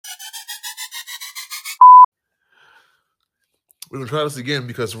We're gonna try this again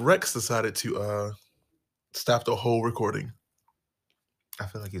because Rex decided to stop the whole recording. I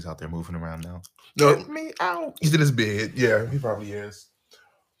feel like he's out there moving around now. No, Get me out. he's in his bed. Yeah, he probably is.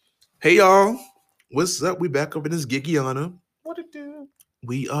 Hey y'all, what's up? We back up in this Gigiana. What it do?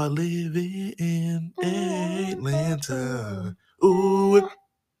 We are living in Atlanta. Ooh.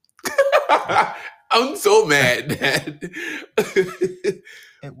 I'm so mad that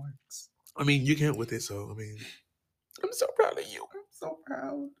It works. I mean, you can't with it, so I mean, I'm so proud of you. I'm so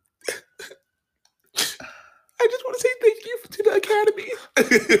proud. I just want to say thank you to the Academy.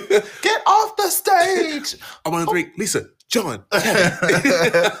 Get off the stage. I want to thank Lisa, John.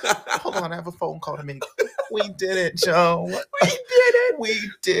 Hold on, I have a phone call to make. We did it, Joe. We did it.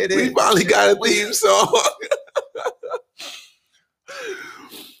 We did it. We finally got a theme song.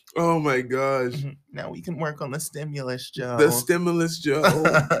 Oh my gosh. Now we can work on the stimulus, Joe. The stimulus, Joe.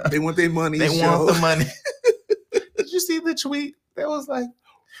 They want their money, They Joe. want the money. Did you see the tweet? That was like,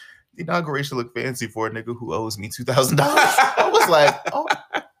 the inauguration looked fancy for a nigga who owes me $2,000. I was like,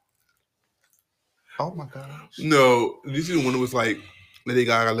 oh my gosh. No, this is the one that was like Lady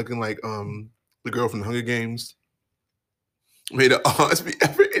Gaga looking like the girl from the Hunger Games. May the odds be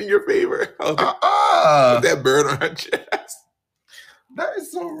ever in your favor. I was like, with that bird on her chest. That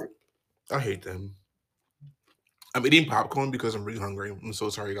is so. I hate them. I'm eating popcorn because I'm really hungry. I'm so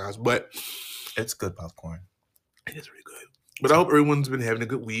sorry, guys, but It's good popcorn. it is really good. But I hope everyone's been having a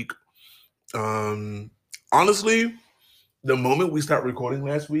good week. Honestly, the moment we stopped recording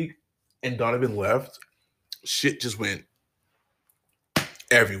last week and Donovan left, shit just went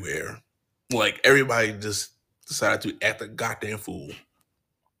everywhere. Like everybody just decided to act a goddamn fool.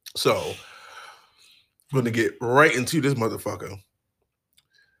 So I'm gonna get right into this motherfucker.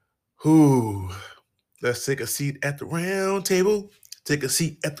 Who? Let's take a seat at the round table. Take a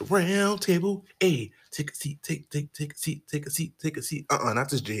seat at the round table. Hey, take a seat, take a seat, take a seat, take a seat. Not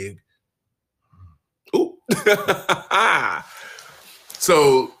this jig. Ooh.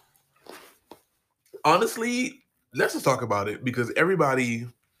 So honestly, let's just talk about it because everybody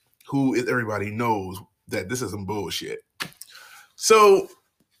who is everybody knows that this is some bullshit. So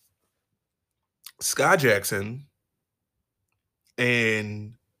Sky Jackson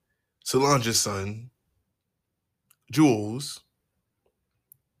and Solange's son, Jules,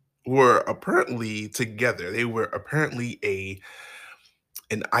 were apparently together. They were apparently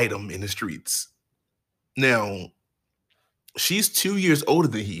an item in the streets. Now, she's 2 years older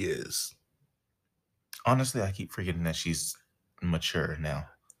than he is. Honestly, I keep forgetting that she's mature now.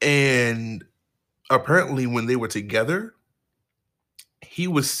 And apparently when they were together, he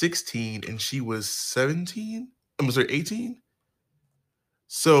was 16 and she was 17. I'm sorry, 18.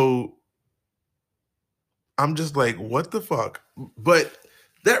 So I'm just like, what the fuck? But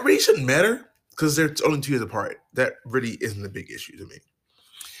that really shouldn't matter because they're only 2 years apart. That really isn't a big issue to me.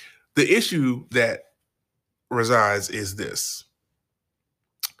 The issue that resides is this.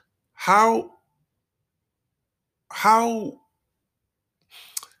 How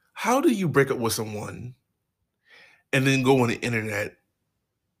do you break up with someone and then go on the internet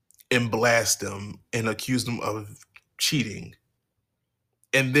and blast them and accuse them of cheating?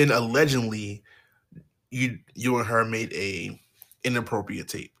 And then allegedly you and her made a inappropriate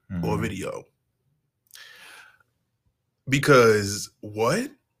tape or video. Because what?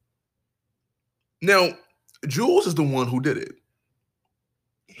 Now, Jules is the one who did it.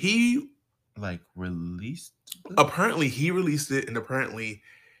 He released it? Apparently he released it, and apparently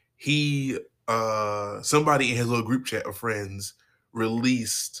he somebody in his little group chat of friends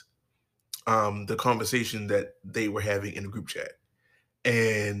released the conversation that they were having in the group chat.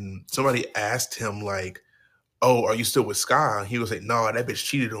 And somebody asked him like, oh, are you still with Sky? He was like, no, that bitch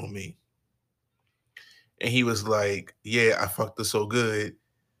cheated on me. And he was like, yeah, I fucked her so good.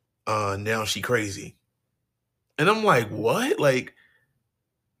 Now she crazy. And I'm like, what? Like,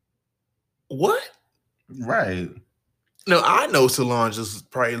 what? Right. Now, I know Solange is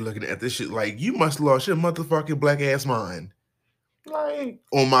probably looking at this shit like, you must have lost your motherfucking black ass mind. Like,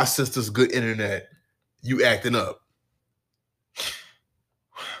 on my sister's good internet, you acting up.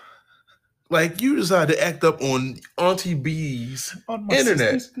 Like, you decided to act up on Auntie B's on my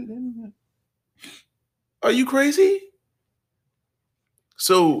internet. sister's good internet. Are you crazy?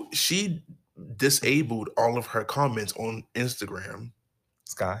 So she disabled all of her comments on Instagram.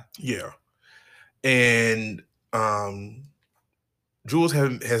 Sky? Yeah. And Jules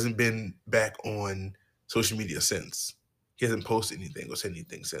hasn't been back on social media since. He hasn't posted anything or said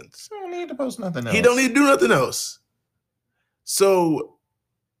anything since. He don't need to post nothing else. He don't need to do nothing else. So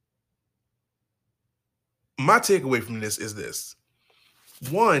my takeaway from this is this.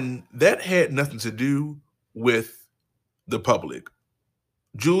 One, that had nothing to do with the public.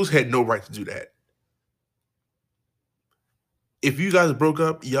 Jules had no right to do that. If you guys broke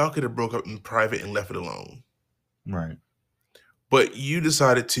up, y'all could have broke up in private and left it alone. Right. But you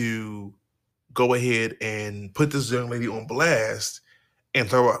decided to go ahead and put this young lady on blast and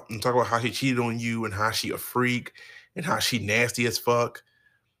talk about how she cheated on you and how she a freak and how she nasty as fuck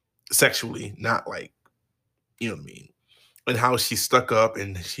sexually, not like, you know what I mean, and how she's stuck up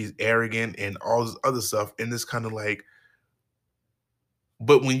and she's arrogant and all this other stuff. And it's kind of like,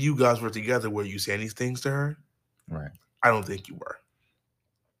 but when you guys were together, were you saying these things to her? Right. I don't think you were.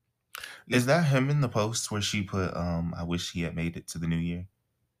 Is that him in the post where she put, I wish he had made it to the new year?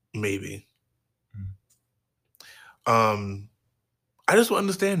 Maybe. Mm. I just don't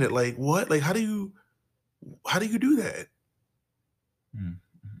understand it. Like, what? Like, how do you do that?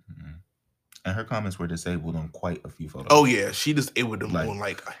 And her comments were disabled on quite a few photos. Oh yeah, she disabled them on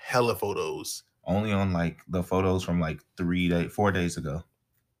like a hella photos. Only on like the photos from like 4 days ago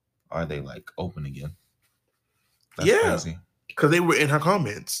are they like open again. That's crazy. Because they were in her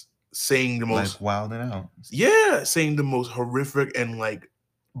comments saying the most like wilding out. Yeah, saying the most horrific and like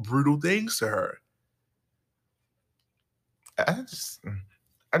brutal things to her. I just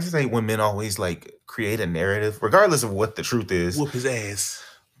hate when men always like create a narrative, regardless of what the truth is. Whoop his ass.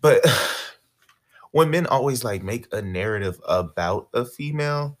 But when men always like make a narrative about a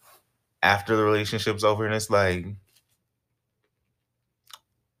female after the relationship's over, and it's like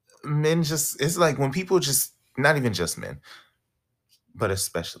men just, it's like when people just, not even just men, but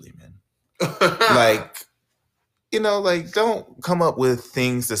especially men, like, you know, like don't come up with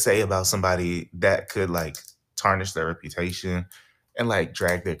things to say about somebody that could like tarnish their reputation and like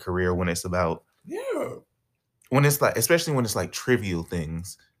drag their career when it's about, when it's like, especially when it's like trivial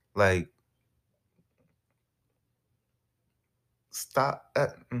things, like stop.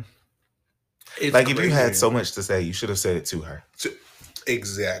 Like if you had so much to say, you should have said it to her.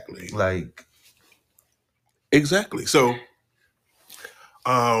 Exactly. Like exactly. So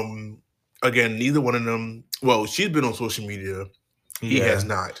again, neither one of them, well, she's been on social media. He has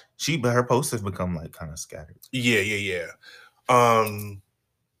not. But her posts have become like kind of scattered. Yeah.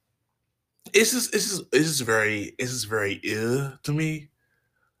 It's just very to me.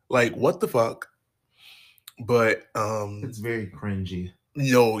 Like, what the fuck? But it's very cringy.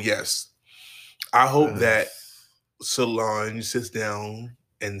 No, yes. I hope that Solange sits down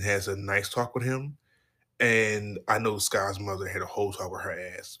and has a nice talk with him. And I know Sky's mother had a whole talk with her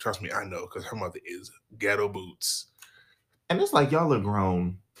ass. Trust me, I know, because her mother is ghetto boots. And it's like y'all are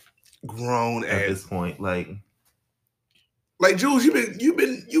grown at this point. Like Jules, you've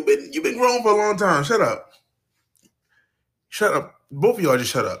been grown for a long time. Shut up. Both of y'all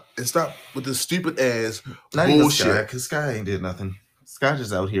just shut up and stop with this stupid ass bullshit. Because Sky ain't did nothing. Sky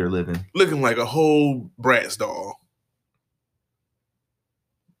just out here living, looking like a whole Bratz doll.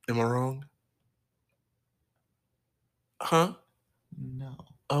 Am I wrong? Huh? No.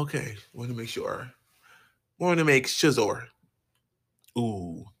 Okay. Want to make sure. Want to make shizzle.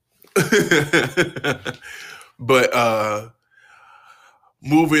 Ooh. But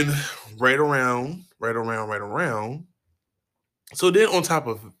moving right around. So then on top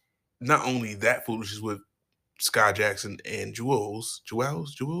of not only that foolishness with Sky Jackson and Jules,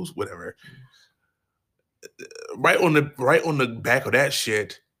 whatever. Right on the back of that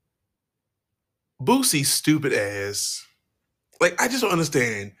shit, Boosie's stupid ass. Like, I just don't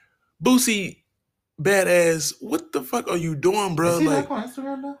understand. Boosie, badass, what the fuck are you doing, bro? Is he like, on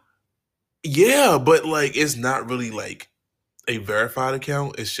Instagram now? Yeah, but like it's not really like a verified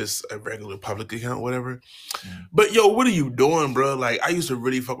account. It's just a regular public account, whatever. Mm. But yo, what are you doing, bro? Like, I used to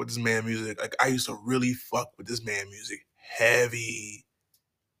really fuck with this man music. Heavy.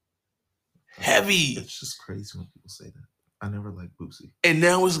 It's just crazy when people say that. I never liked Boosie. And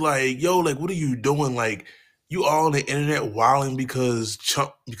now it's like, yo, like, what are you doing? Like, you all on the internet wilding because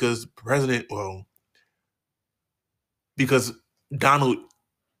Donald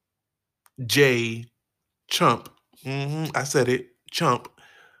J. Trump, I said it, Trump,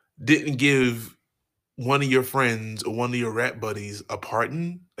 didn't give one of your friends or one of your rap buddies a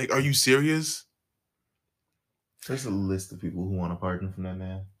pardon. Like, are you serious? There's a list of people who want a pardon from that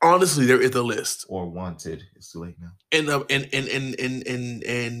man. Honestly, there is a list. Or wanted. It's too late now. And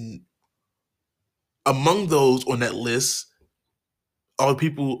among those on that list are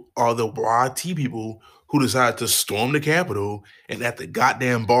the YT people who decided to storm the Capitol and act the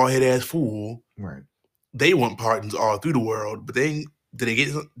goddamn bald-head ass fool. Right. They want pardons all through the world, but they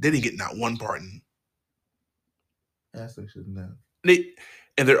didn't get not one pardon. Yes, they shouldn't have.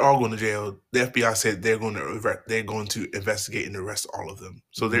 And they're all going to jail. The FBI said they're going to investigate and arrest all of them.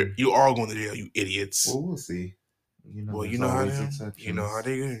 So you are going to jail, you idiots. Well, we'll see. Well, there's you know how always they, exceptions. you know how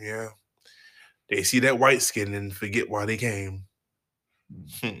they do, yeah. They see that white skin and forget why they came.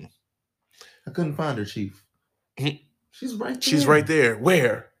 Hmm. I couldn't find her, Chief. She's right there. She's right there.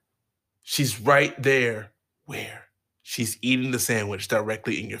 Where? She's right there. Where? She's eating the sandwich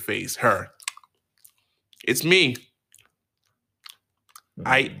directly in your face. Her. It's me.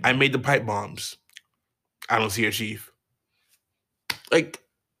 I made the pipe bombs. I don't see her, Chief. Like,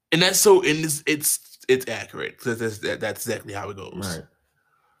 and that's so, and it's accurate. That's exactly how it goes.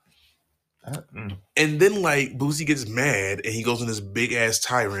 Right. And then like Boosie gets mad and he goes on this big ass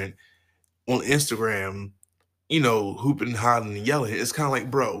tyrant on Instagram, hooping and hollering and yelling. It's kind of like,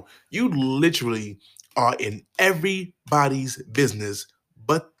 bro, you literally are in everybody's business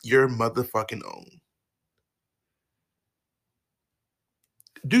but your motherfucking own.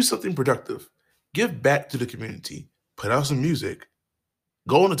 Do something productive. Give back to the community. Put out some music.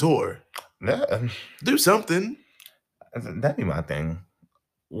 Go on a tour. Yeah. Do something. That'd be my thing.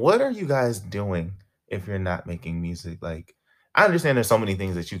 What are you guys doing if you're not making music? Like, I understand there's so many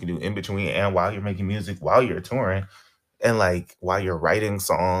things that you can do in between and while you're making music, while you're touring, and like while you're writing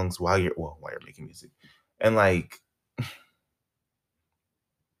songs, while you're making music. And like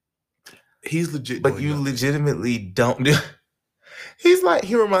he's legit. But you legitimately don't do. He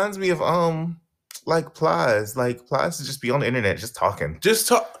reminds me of like Plies. Like Plies to just be on the internet just talking. Just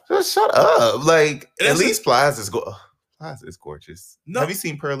talk. Just shut up. Like at least Plies is Plies is gorgeous. No. Have you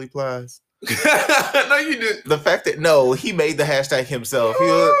seen Pearly Plies? No, you did. The fact that he made the hashtag himself.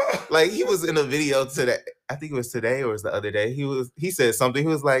 He was in a video today. I think it was today or it was the other day. He said something. He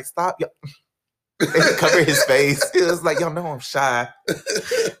was like, "Stop, y'all." And he covered his face. He was like, "Y'all know I'm shy."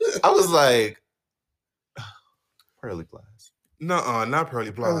 I was like, Pearly Plies. No, not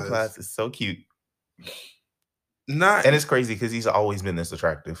Pearly Plies. Pearly Plies is so cute. And it's crazy because he's always been this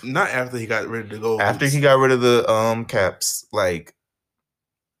attractive. Not after he got rid of the gold. After he got rid of the caps, like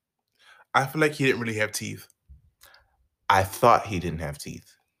I feel like he didn't really have teeth. I thought he didn't have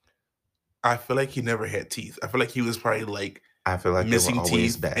teeth. I feel like he never had teeth. I feel like he was probably like missing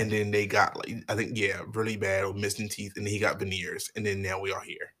teeth, bad. and then they got really bad or missing teeth, and then he got veneers, and then now we are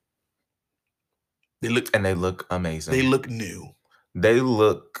here. They look amazing. They look new. They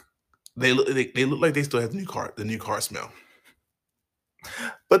look like they still have the new car smell.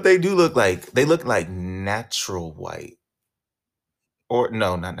 But they look like natural white. Or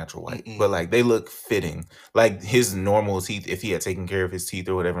no, not natural white, but like they look fitting. Like his normal teeth, if he had taken care of his teeth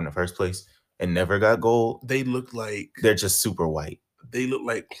or whatever in the first place and never got gold, they look like they're just super white. They look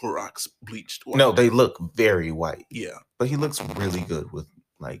like Clorox bleached white. No, they look very white. Yeah. But he looks really good with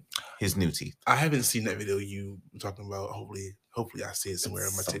like his new teeth. I haven't seen that video you talking about. Hopefully I see it somewhere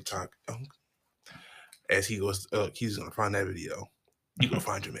on my TikTok. As he goes, he's gonna find that video. You go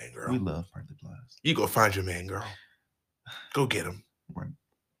find your man, girl. We love Pearly Plies. You go find your man, girl. Go get him. Right.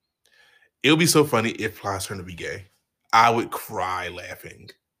 It'll be so funny if Plies turned to be gay. I would cry laughing.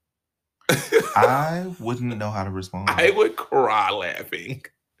 I wouldn't know how to respond. I would cry laughing.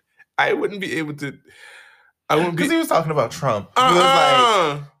 I wouldn't be able to. I wouldn't be. Because he was talking about Trump.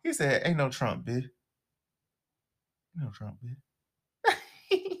 He said, "Ain't no Trump, bitch. No Trump, bitch."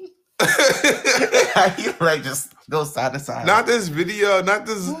 He like just go side to side. Not this video. Not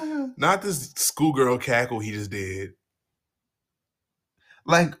this schoolgirl cackle he just did.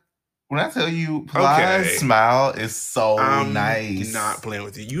 Like when I tell you, Plies' smile is so nice. I'm not playing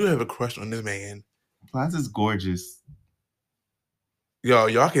with you. You have a crush on this man. Plies is gorgeous.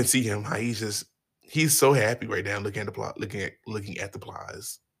 Y'all can see him. How he's so happy right now looking at the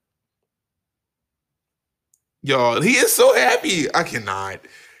Plies. Y'all, he is so happy. I cannot.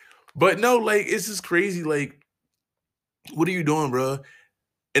 But no, like it's just crazy. Like, what are you doing, bro?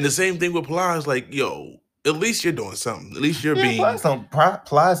 And the same thing with Plies. Like, at least you're doing something. At least you're being.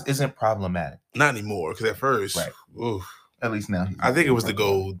 Plies isn't problematic. Not anymore, because at first, right. Oof, at least now. I think it was the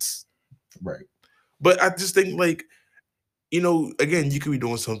golds. Right. But I just think, like, again, you could be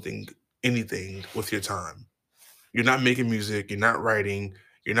doing anything with your time. You're not making music. You're not writing.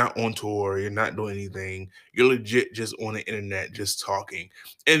 You're not on tour. You're not doing anything. You're legit just on the internet, just talking.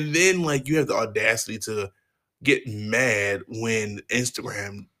 And then, like, you have the audacity to get mad when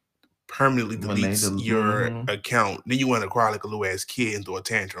Instagram permanently deletes your account. Then you want to cry like a little ass kid and throw a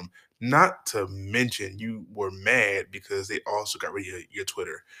tantrum. Not to mention you were mad because they also got rid of your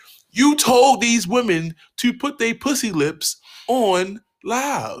Twitter. You told these women to put their pussy lips on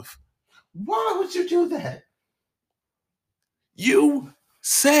live. Why would you do that? You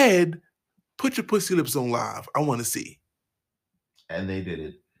said, put your pussy lips on live. I want to see. And they did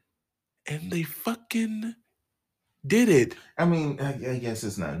it. And they fucking did it. I mean, I guess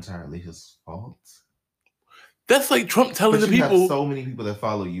it's not entirely his fault. That's like Trump telling But the you people. have so many people that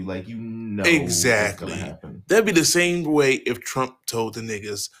follow you, like Exactly. what's gonna happen. That'd be the same way if Trump told the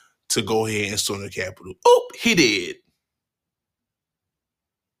niggas to go ahead and storm the Capitol. Oh, he did.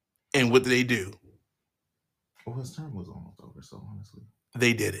 And what did they do? Well, his term was almost over, so honestly,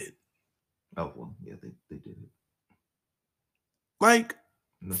 they did it. Oh well, yeah, they did it. Like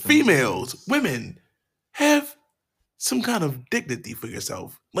females, women have some kind of dignity for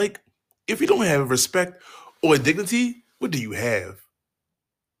yourself. Like if you don't have respect or dignity, what do you have?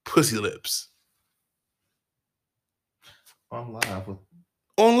 Pussy lips. On live with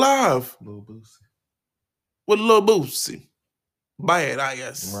Lil Boosie. With Lil Boosie. Bad, I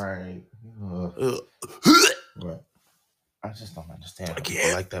guess. Right. Right. I just don't understand how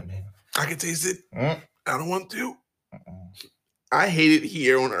people like that, man. I can taste it. I don't want to. I hate it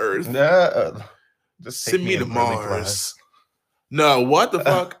here on Earth. Just send me to Mars. No, what the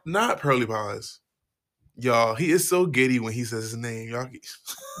fuck? Not Pearly Pies. Y'all, he is so giddy when he says his name. Y'all,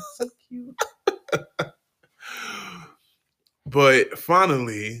 so cute. But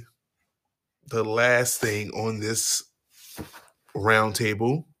finally, the last thing on this round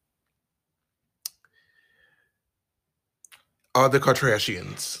table are the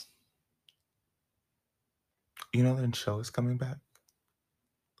Kardashians. You know that show is coming back?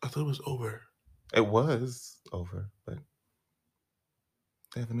 I thought it was over. It was over, but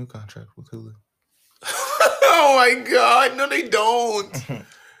they have a new contract with Hulu. Oh my God. No, they don't.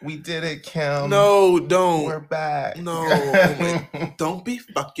 We did it, Kim. No, don't. We're back. No. Don't be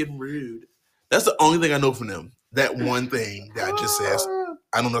fucking rude. That's the only thing I know from them. That one thing that I just said.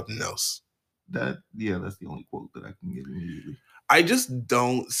 I know nothing else. That's the only quote that I can get immediately. I just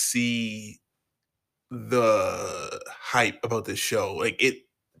don't see the hype about this show. Like it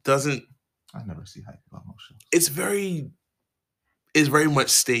doesn't. I never see hype about most shows. It's very much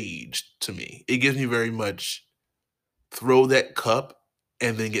staged to me. It gives me very much throw that cup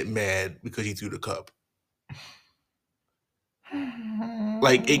and then get mad because he threw the cup.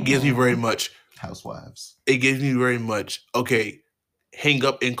 Like it gives me very much Housewives. It gives me very much, okay, hang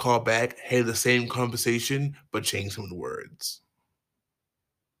up and call back, have the same conversation, but change some of the words.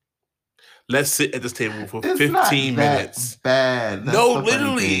 Let's sit at this table for 15 minutes. Bad. That's no,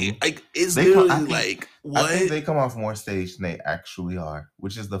 literally. Like it's like what? I think they come off more staged than they actually are,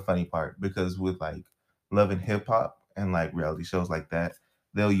 which is the funny part. Because with like Love and Hip Hop and like reality shows like that,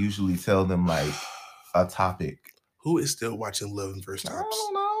 they'll usually tell them like a topic. Who is still watching Love and First Tops?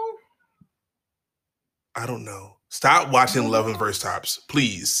 I don't know. Stop watching Love and First Tops,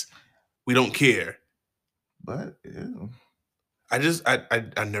 please. We don't care. But ew.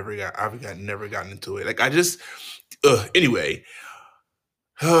 I've never gotten into it. Like anyway,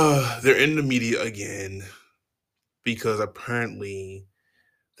 they're in the media again because apparently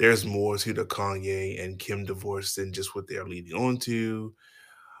there's more to the Kanye and Kim divorce than just what they're leading on to.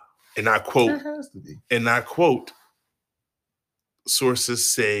 And I quote, there has to be. And I quote,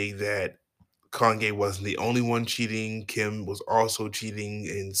 sources say that Kanye wasn't the only one cheating. Kim was also cheating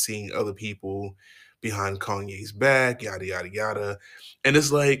and seeing other people behind Kanye's back, yada, yada, yada. And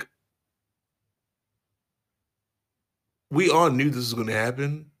it's like, we all knew this was going to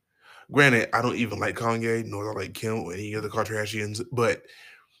happen. Granted, I don't even like Kanye, nor do I like Kim or any other Kardashians, but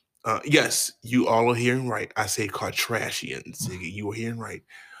yes, you all are hearing right. I say Kardashians. You are hearing right.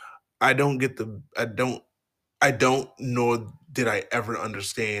 I don't, nor did I ever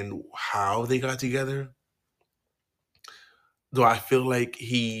understand how they got together. Do I feel like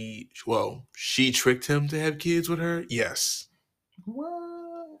she tricked him to have kids with her? Yes.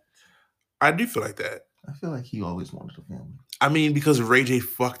 What? I do feel like that. I feel like he always wanted a family. I mean, because Ray J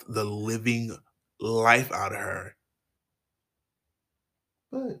fucked the living life out of her.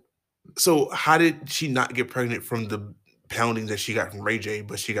 But so how did she not get pregnant from the pounding that she got from Ray J,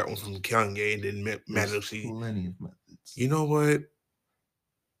 but she got one from Kanye and then magically? Plenty of methods. You know what?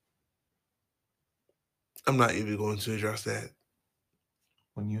 I'm not even going to address that.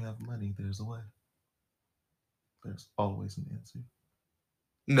 When you have money, there's a way. There's always an answer.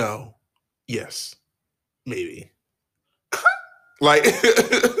 No. Yes. Maybe. Like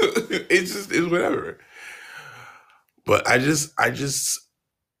it's whatever. But I just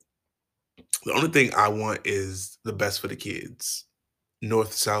the only thing I want is the best for the kids.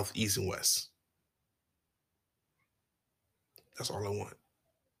 North, south, east, and west. That's all I want.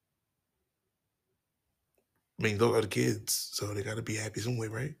 I mean, those are the kids, so they got to be happy some way,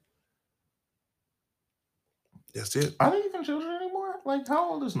 right? That's it. Are they even children anymore? Like,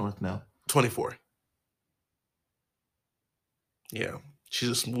 how old is North now? 24. Yeah. She's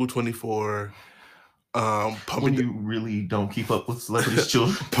a smooth 24. Pump When it, you really don't keep up with celebrities'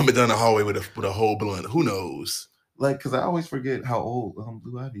 children. pump it down the hallway with a whole blunt. Who knows? Like, because I always forget how old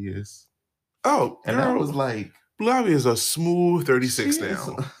Blue Ivy is. Oh, And girl, that was like, Blue Ivy is a smooth 36 she is,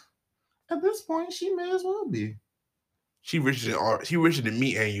 now. at this point, she may as well be. She richer than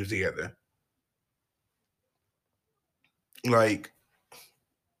me and you together. Like,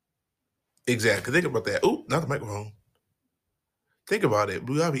 exactly. Think about that. Oh, not the microphone. Think about it.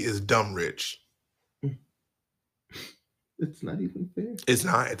 Blue Ivy is dumb rich. It's not even fair. It's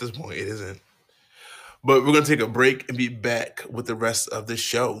not at this point. It isn't. But we're gonna take a break and be back with the rest of the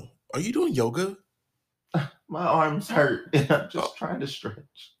show. Are you doing yoga? My arms hurt, and I'm just trying to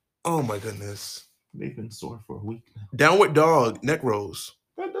stretch. Oh my goodness. They've been sore for a week now. Downward dog, neck rolls.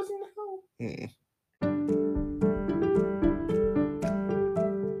 That doesn't help.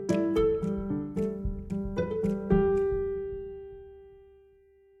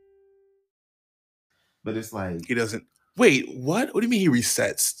 But it's like, He doesn't. Wait, what? What do you mean he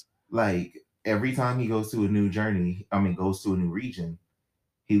resets? Like, every time he goes to a new goes to a new region,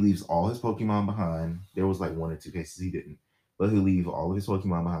 he leaves all his Pokemon behind. There was like 1 or 2 cases he didn't. But he'll leave all of his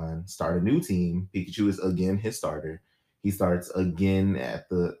Pokemon behind, start a new team. Pikachu is again his starter. He starts again at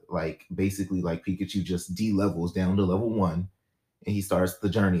the, basically like Pikachu just de-levels down to level 1. And he starts the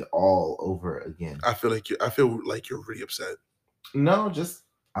journey all over again. I feel like you're really upset. No,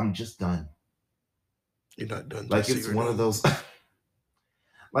 I'm just done. You're not done. Like, it's one of those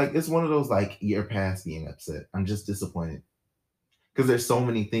it's one of those year past being upset. I'm just disappointed. Because there's so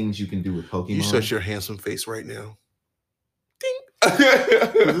many things you can do with Pokemon. You shut your handsome face right now. Ding.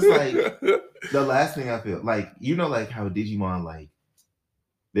 It's like the last thing I feel like how Digimon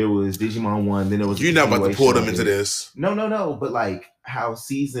there was Digimon 1, then there was. You're not about to pull them into this. No. But how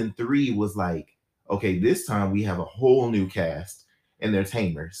season 3 was okay, this time we have a whole new cast and they're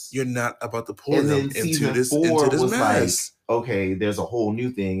tamers. You're not about to pull them into this was mess. Okay, there's a whole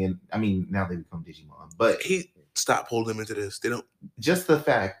new thing, and I mean now they become Digimon, but he stop pulling them into this. They don't. Just the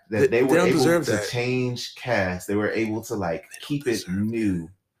fact that they were able to change cast, they were able to keep it new.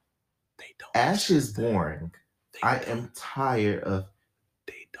 They don't. Ash is boring. I am tired of.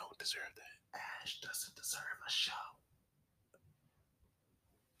 They don't deserve that. Ash doesn't deserve a show.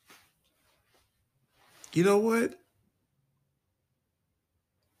 You know what?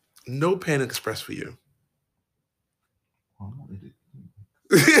 No Panda Express for you.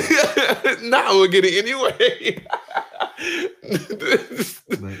 Nah, we'll get it anyway.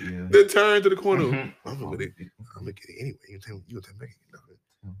 The turn to the corner. Mm-hmm. I'm gonna get it anyway. You tell me nothing.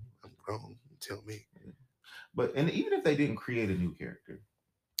 I'm grown. You tell me. But even if they didn't create a new character,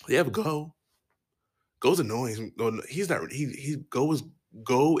 they have Go. Go's annoying. He's not. Go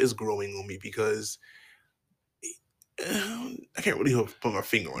is growing on me because I can't really put my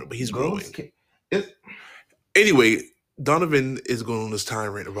finger on it, but he's growing. Anyway, Donovan is going on this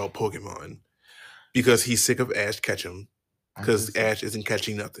tirade about Pokemon because he's sick of Ash Ketchum because Ash isn't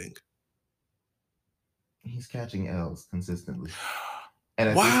catching nothing. He's catching L's consistently. And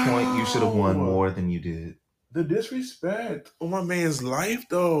at this point, you should have won more than you did. The disrespect on my man's life,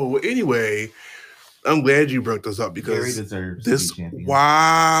 though. Anyway, I'm glad you brought this up because Gary deserves to be champion.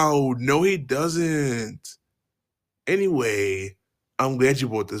 Wow. No, he doesn't. Anyway, I'm glad you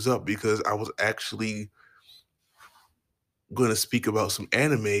brought this up because I was actually going to speak about some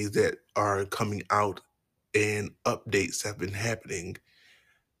animes that are coming out and updates have been happening.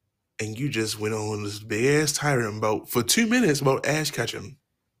 And you just went on this big ass tirade for 2 minutes about Ash Ketchum.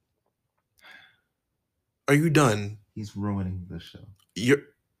 Are you done? He's ruining the show.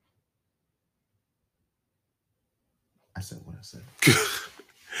 I said what I said.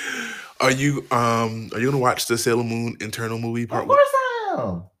 Are you gonna watch the Sailor Moon Internal movie part? Of course I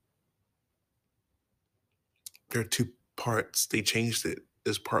am. There are 2 parts. They changed it.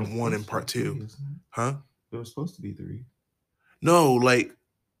 There's part 1 and part 2. Huh? There was supposed to be 3. No,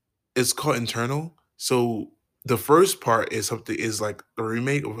 it's called Internal. So the first part is like the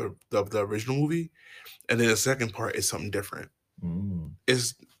remake of the original movie, and then the second part is something different.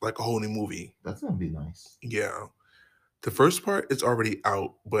 It's like a whole new movie. That's gonna be nice. Yeah. The first part is already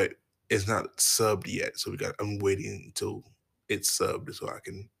out, but it's not subbed yet. So I'm waiting until it's subbed so I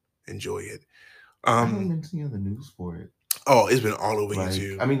can enjoy it. I haven't been seeing the news for it. Oh, it's been all over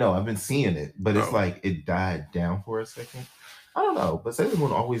YouTube. I mean, no, I've been seeing it, but it's it died down for a second. I don't know, but Sailor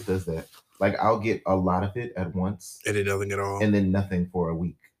Moon always does that. I'll get a lot of it at once. And then nothing at all. And then nothing for a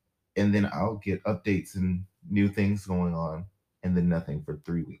week. And then I'll get updates and new things going on. And then nothing for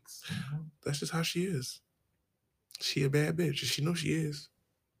 3 weeks. That's just how she is. She a bad bitch. She knows she is.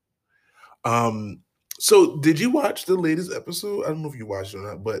 So did you watch the latest episode? I don't know if you watched it or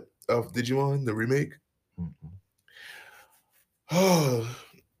not, but of Digimon, the remake? Oh,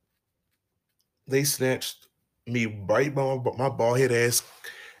 they snatched me right by my bald head ass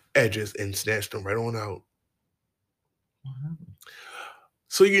edges and snatched them right on out.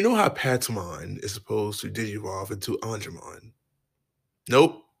 So you know how Patamon is supposed to digivolve into Angemon?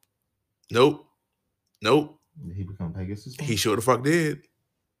 Nope. Nope. Nope. Did he become Pegasus? He sure the fuck did.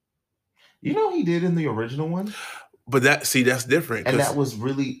 You know he did in the original one? But that's different. And that was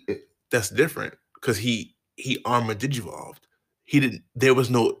really... That's different because he armor digivolved. He didn't. There was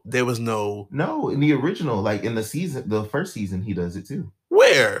no. No, in the original, like in the first season, he does it too.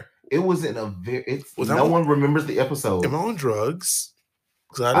 Where? It was in a very. No one remembers the episode. Am I on drugs?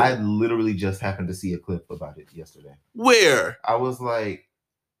 I literally just happened to see a clip about it yesterday. Where? I was like,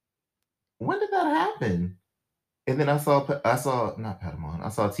 when did that happen? And then I saw not Patamon. I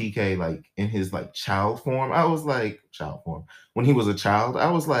saw TK like in his like child form. I was like, child form. When he was a child, I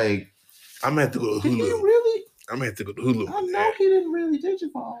was like, I'm gonna have to go to Hulu. Did he really? I'm gonna have to go to Hulu. I know he didn't really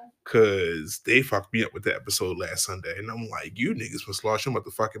digivolve. Cause they fucked me up with the episode last Sunday, and I'm like, you niggas must lost your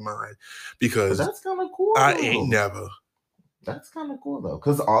motherfucking mind. Because but that's kind of cool. I ain't never. That's kind of cool though,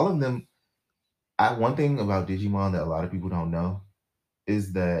 because all of them. One thing about Digimon that a lot of people don't know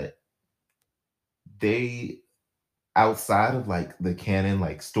is that they, outside of like the canon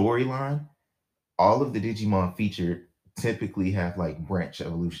like storyline, all of the Digimon featured typically have like branch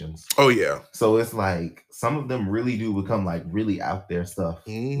evolutions. Oh yeah. So it's like some of them really do become like really out there stuff,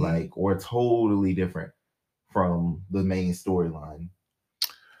 like or totally different from the main storyline.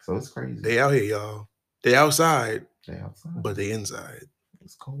 So it's crazy. They out here, y'all. They outside. They outside. But they inside.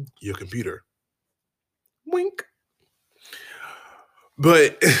 It's cold. Your computer. Wink.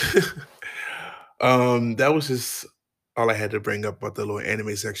 But that was just all I had to bring up about the little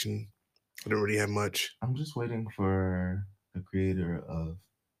anime section. I don't really have much. I'm just waiting for the creator of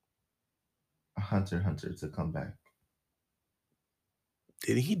Hunter x Hunter to come back.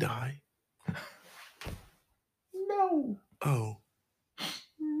 Didn't he die? No. Oh.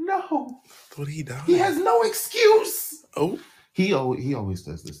 No. Thought he died. He has no excuse. Oh. He always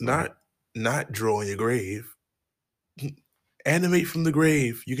does this. Not draw in your grave. Animate from the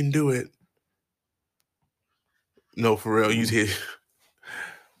grave. You can do it. No, for real. You hit.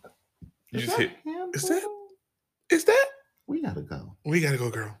 You just hit. Is that? We gotta go. We gotta go,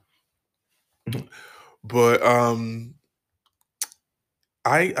 girl. But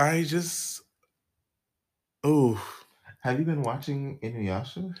I just Have you been watching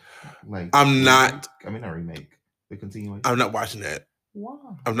Inuyasha? Like I'm not. I mean, not remake. The continuation. I'm not watching that. Why?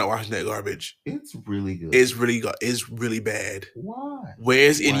 I'm not watching that garbage. It's really good. It's really bad. Why?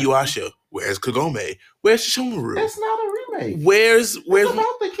 Where's Inuyasha? Where's Kagome? Where's Shishomaru? It's not a remake. Where's it's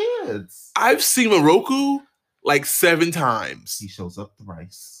about the kids? I've seen Moroku like 7 times. He shows up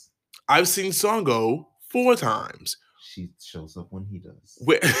thrice. I've seen Songo 4 times. She shows up when he does.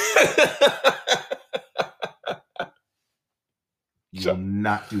 You will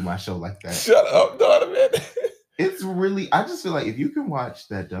not do my show like that. Shut up, Donovan. It's really, I just feel like if you can watch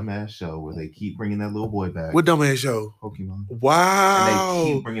that dumbass show where they keep bringing that little boy back. What dumbass show? Pokemon. Wow. And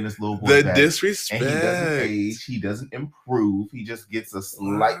they keep bringing this little boy back. The disrespect. And he doesn't age. He doesn't improve. He just gets a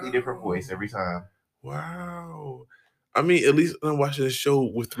slightly different voice every time. Wow. I mean, at least I'm watching a show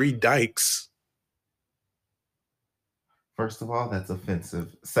with 3 dykes. First of all, that's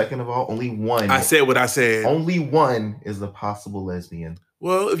offensive. Second of all, only one. I said what I said. Only one is a possible lesbian.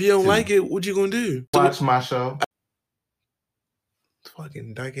 Well, if you don't like it, what you gonna do? Watch my show.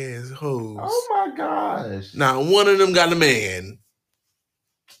 Fucking dyke ass hoes. Oh my gosh. Now, one of them got a man.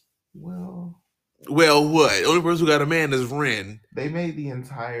 Well, what? The only person who got a man is Ren. They made the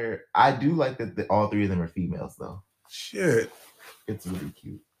entire. I do like that all 3 of them are females, though. Shit. It's really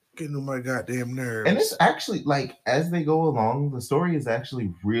cute. Getting on my goddamn nerves. And it's actually, like, as they go along, the story is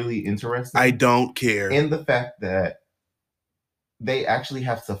actually really interesting. I don't care. In the fact that they actually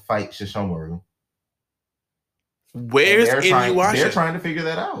have to fight Shishomaru. Where's Inuyasha? They're trying to figure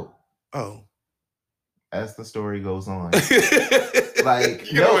that out. Oh. As the story goes on. Like,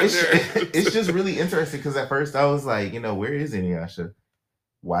 no, it's just really interesting because at first I was like, where is Inuyasha?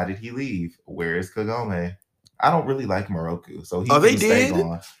 Why did he leave? Where is Kagome? I don't really like Moroku, so he can stay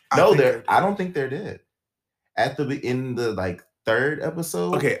gone. No, I don't think they're dead. In the like 3rd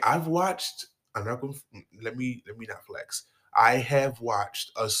episode. Okay, I've watched. I'm not going. Let me not flex. I have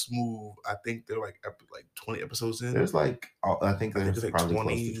watched a smooth. I think they're like 20 episodes in. There's like I think there's like probably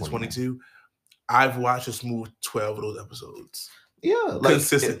 20, 22. I've watched a smooth 12 of those episodes. Yeah, like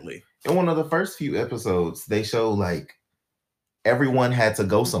consistently. In one of the first few episodes, they show like everyone had to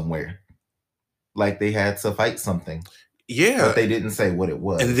go somewhere. Like they had to fight something. Yeah. But they didn't say what it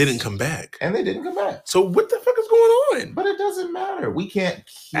was. And they didn't come back. So what the fuck is going on? But it doesn't matter. We can't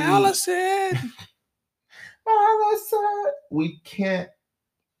keep... Allison! We can't...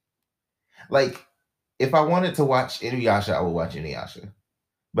 Like, if I wanted to watch Inuyasha, I would watch Inuyasha.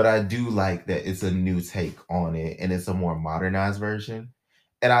 But I do like that it's a new take on it, and it's a more modernized version.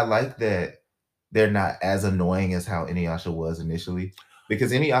 And I like that they're not as annoying as how Inuyasha was initially,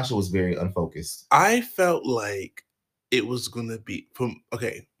 because Inuyasha was very unfocused. I felt like it was gonna be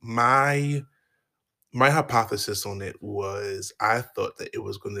my hypothesis on it was I thought that it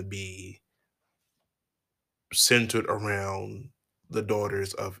was gonna be centered around the daughter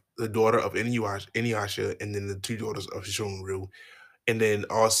of Inuyasha, and then the two daughters of Shishonru, and then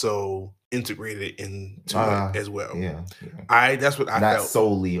also integrated into it as well. Yeah. That's what I Not felt.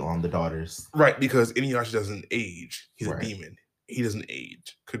 Solely on the daughters. Right, because Inuyasha doesn't age. He's Right. a demon. He doesn't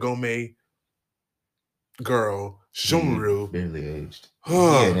age. Kagome, girl, Shishonru barely aged. He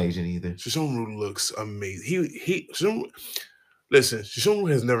ain't aging either. Shishonru looks amazing. Shishonru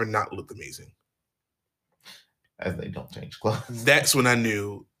has never not looked amazing. As they don't change clothes. That's when I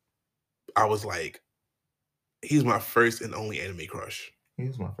knew. I was like, he's my first and only anime crush. He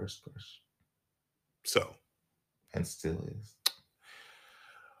was my first crush. So. And still is.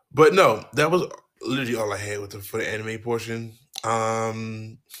 But no, that was literally all I had for the anime portion.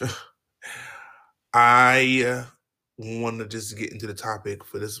 I want to just get into the topic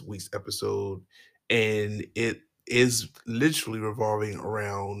for this week's episode, and it is literally revolving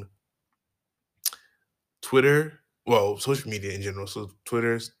around Twitter, well, social media in general. So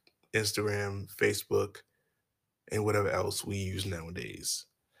Twitter, Instagram, Facebook, and whatever else we use nowadays.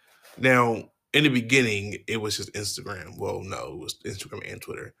 Now, in the beginning, it was just Instagram. Well, no, it was Instagram and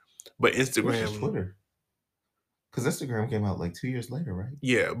Twitter. But Instagram... It was Twitter. Because Instagram came out like 2 years later, right?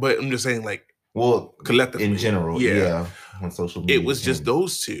 Yeah, but I'm just saying, like... Well, collectively. In general, yeah. When social media... It was just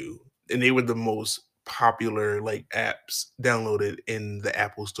those two. And they were the most popular, like, apps downloaded in the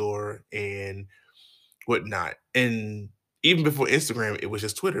Apple Store and whatnot. And even before Instagram, it was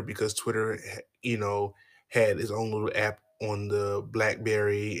just Twitter, because Twitter, had its own little app on the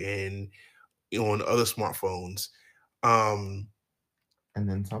BlackBerry and on other smartphones. And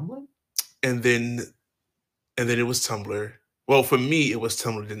then Tumblr? And then it was Tumblr. Well, for me, it was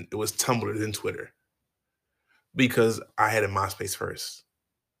Tumblr. It was Tumblr, then Twitter, because I had a MySpace first.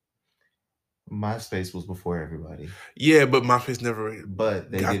 MySpace was before everybody. Yeah, but MySpace never...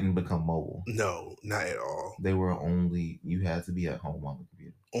 But they didn't become mobile. No, not at all. They were only... You had to be at home on the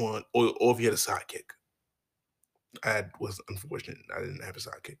computer. Or if you had a sidekick. I was unfortunate. I didn't have a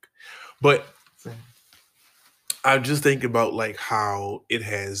sidekick. But I just think about, like, how it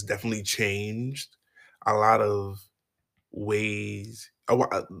has definitely changed a lot of ways.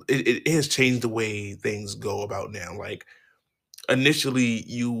 It has changed the way things go about now. Like, initially,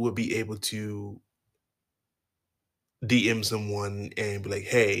 you would be able to DM someone and be like,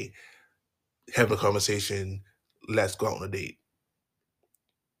 hey, have a conversation, let's go out on a date.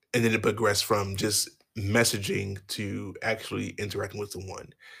 And then it progressed from just messaging to actually interacting with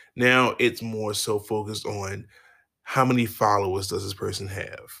someone. Now it's more so focused on how many followers does this person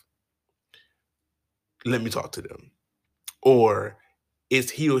have? Let me talk to them. Or is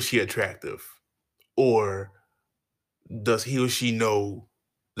he or she attractive? Or does he or she know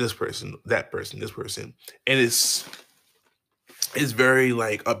this person, that person, this person? And it's very,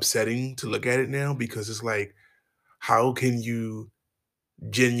 like, upsetting to look at it now, because it's like, how can you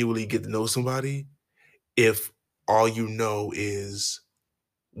genuinely get to know somebody if all you know is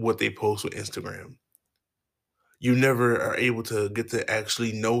what they post on Instagram? You never are able to get to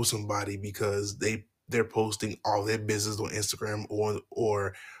actually know somebody because they're posting all their business on Instagram,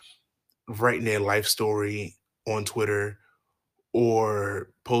 or writing their life story on Twitter,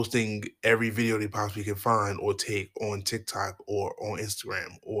 or posting every video they possibly can find or take on TikTok or on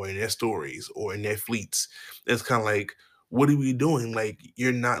Instagram or in their stories or in their fleets. It's kind of like, what are we doing? Like,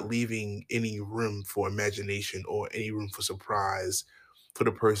 you're not leaving any room for imagination or any room for surprise for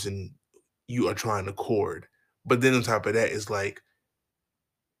the person you are trying to court. But then on top of that, it's like,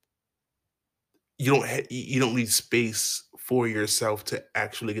 you don't need space for yourself to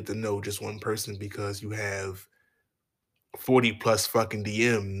actually get to know just one person, because you have 40 plus fucking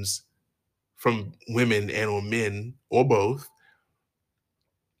DMs from women and or men, or both,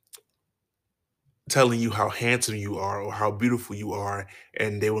 telling you how handsome you are or how beautiful you are,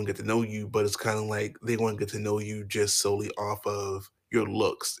 and they won't get to know you. But it's kind of like they want to get to know you just solely off of your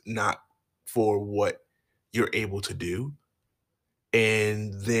looks, not for what you're able to do.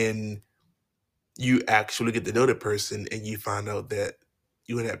 And then you actually get to know the person, and you find out that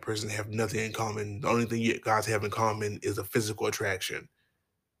you and that person have nothing in common. The only thing you guys have in common is a physical attraction,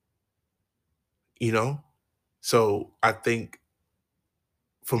 you know? So I think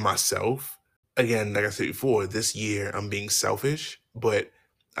for myself, again, like I said before, this year I'm being selfish, but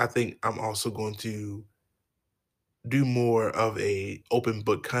I think I'm also going to do more of a open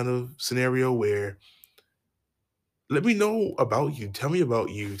book kind of scenario where let me know about you. Tell me about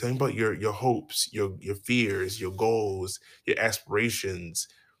you. Tell me about your hopes, your fears, your goals, your aspirations,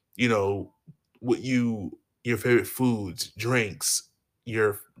 you know, what you your favorite foods, drinks,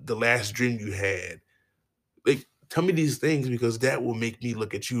 the last dream you had. Like tell me these things because that will make me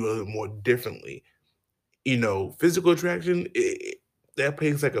look at you a little more differently. You know, physical attraction, that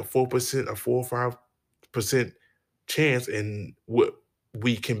plays like a 4%, a 4 or 5% chance in what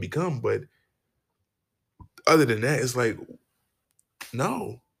we can become. But other than that, it's like,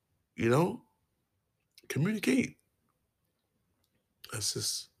 no, you know, communicate. That's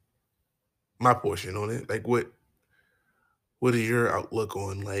just my portion on it. Like what is your outlook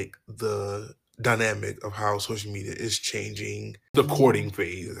on like the dynamic of how social media is changing the courting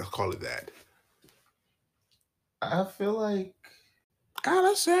phase? I'll call it that. I feel like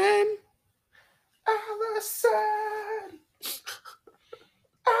Allison. Allison,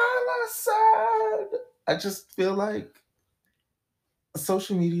 Allison. I just feel like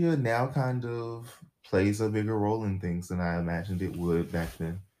social media now kind of plays a bigger role in things than I imagined it would back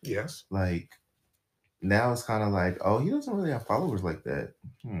then. Yes. Like now it's kind of like, oh, he doesn't really have followers like that.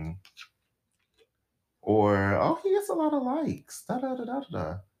 Or oh, he gets a lot of likes. Da da da da da.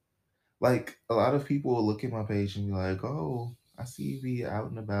 Da. Like a lot of people will look at my page and be like, oh, I see you be out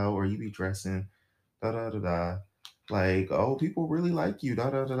and about or you be dressing. Da da da da. Like, oh, people really like you.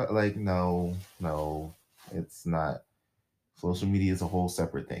 Da da da da. Like, no, no, it's not. Social media is a whole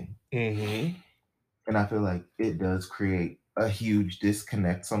separate thing. Mm-hmm. And I feel like it does create a huge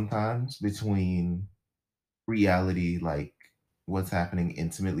disconnect sometimes between reality, like what's happening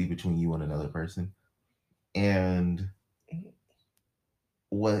intimately between you and another person, and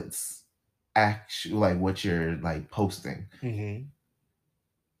what's actually like what you're like posting. Mm-hmm.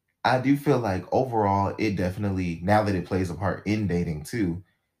 I do feel like overall, it definitely, now that it plays a part in dating too,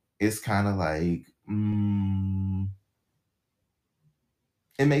 it's kind of like,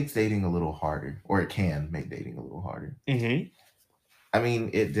 it makes dating a little harder, or it can make dating a little harder. Mm-hmm. I mean,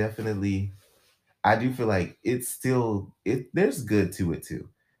 it definitely, I do feel like it's still, there's good to it too.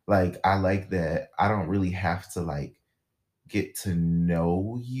 Like, I like that I don't really have to like get to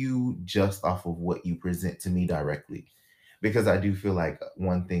know you just off of what you present to me directly. Because I do feel like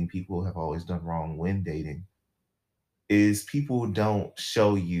one thing people have always done wrong when dating is people don't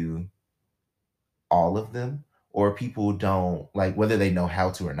show you all of them, or people don't like, whether they know how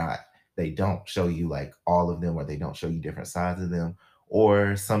to or not, they don't show you like all of them, or they don't show you different sides of them.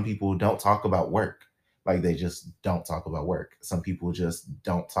 Or some people don't talk about work, like they just don't talk about work. Some people just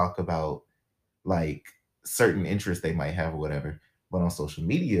don't talk about like certain interests they might have or whatever, but on social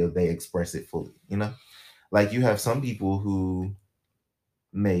media they express it fully, you know. Like you have some people who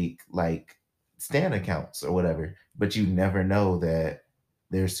make like stan accounts or whatever, but you never know that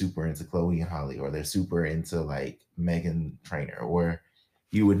they're super into Chloe and Holly, or they're super into like Megan Trainer, or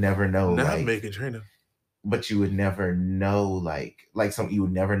you would never know Not like, Megan Trainer. but you would never know like some, you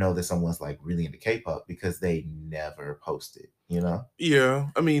would never know that someone's like really into K-pop because they never post it, you know. Yeah,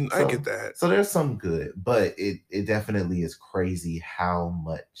 I mean, I get So that. so there's some good, but it definitely is crazy how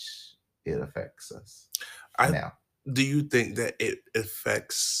much it affects us I now. do you think that it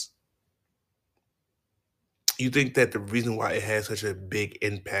affects you think that the reason why it has such a big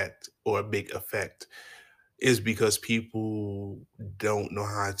impact or a big effect is because people don't know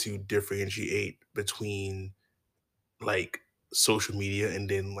how to differentiate between like social media and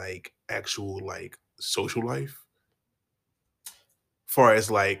then like actual like social life? Far as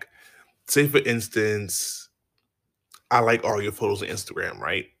like, say for instance, I like all your photos on Instagram,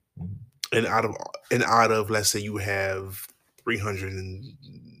 right? Mhm. And out of let's say you have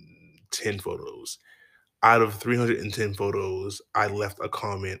 310 photos. Out of 310 photos, I left a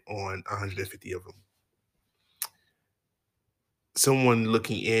comment on 150 of them. Someone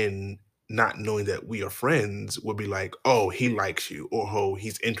looking in, not knowing that we are friends, would be like, "Oh, he likes you," or "Oh,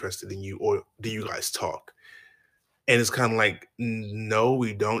 he's interested in you," or "Do you guys talk?" And it's kind of like, no,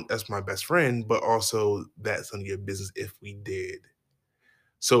 we don't. That's my best friend, but also that's none of your business if we did.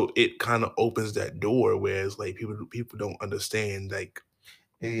 So it kind of opens that door, whereas like people don't understand like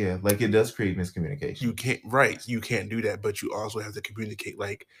Yeah, like it does create you miscommunication. can't right, you can't do that, but you also have to communicate.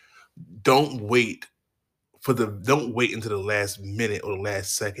 Like, don't wait don't wait until the last minute or the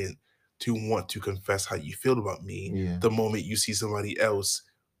last second to want to confess how you feel about me the moment you see somebody else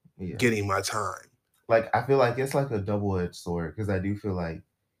getting my time. Like, I feel like it's like a double-edged sword, because I do feel like,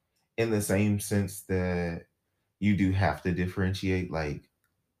 in the same sense that you do have to differentiate, like,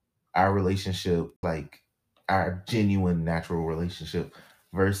 our relationship, like our genuine natural relationship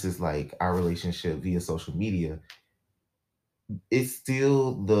versus like our relationship via social media, it's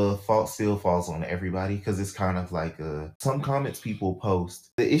still, the fault still falls on everybody, because it's kind of like some comments people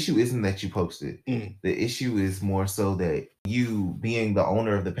post. The issue isn't that you posted. The issue is more so that you, being the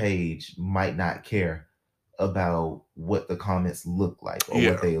owner of the page, might not care about what the comments look like or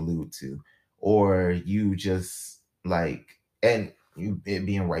what they allude to, or you just like, and you, it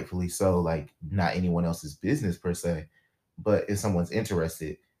being rightfully so, like not anyone else's business per se, but if someone's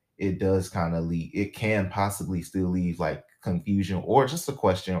interested, it does kind of leave, it can possibly still leave like confusion or just a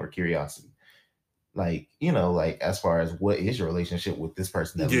question or curiosity. Like, you know, like as far as what is your relationship with this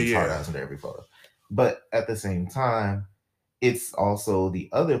person that leaves hard eyes under every photo. But at the same time, it's also the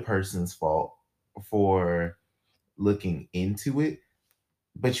other person's fault for looking into it,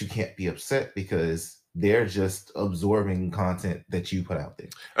 but you can't be upset because they're just absorbing content that you put out there.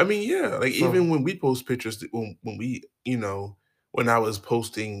 I mean, yeah, like even when we post pictures, when we, you know, when I was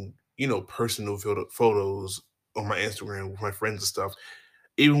posting, you know, personal photos on my Instagram with my friends and stuff,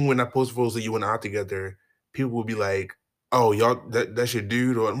 even when I post photos of you and I together, people will be like, "Oh, y'all, that's your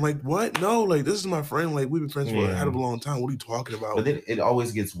dude," or I'm like, "What? No, like this is my friend. Like we've been friends for a hell of a long time. What are you talking about?" But then it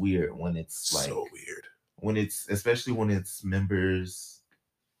always gets weird when it's like so weird. When it's, especially when it's members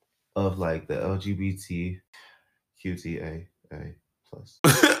of like the LGBTQIA plus.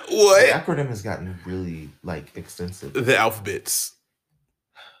 What? The acronym has gotten really like extensive. The alphabets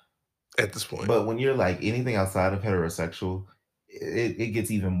at this point. But when you're like anything outside of heterosexual, it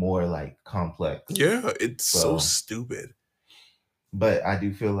gets even more like complex. Yeah, it's so stupid. But I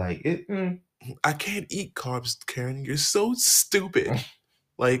do feel like it. I can't eat carbs, Karen. You're so stupid.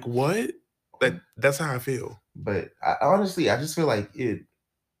 Like what? That's how I feel. But honestly, I just feel like it.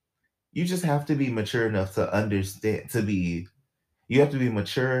 You just have to be mature enough to understand. You have to be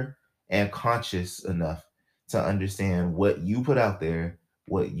mature and conscious enough to understand what you put out there,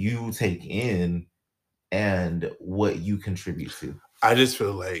 what you take in, and what you contribute to. I just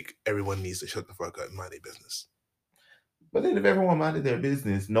feel like everyone needs to shut the fuck up and mind their business. But then if everyone minded their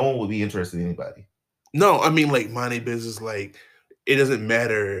business, no one would be interested in anybody. No, I mean like mind their business. Like it doesn't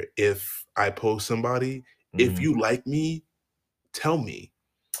matter if I post somebody. If you like me, tell me.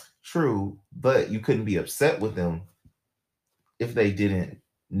 True, but you couldn't be upset with them if they didn't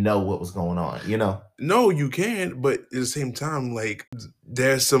know what was going on, you know? No, you can, but at the same time, like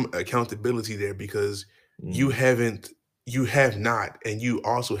there's some accountability there because you have not, and you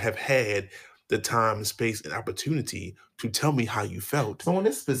also have had the time, space, and opportunity to tell me how you felt. So when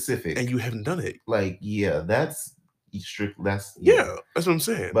it's specific, and you haven't done it, like that's strict. That's that's what I'm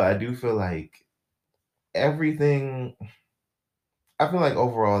saying. But I do feel like everything. I feel like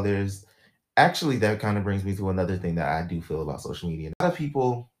overall, there's actually, that kind of brings me to another thing that I do feel about social media. A lot of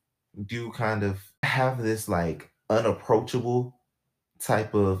people do kind of have this like unapproachable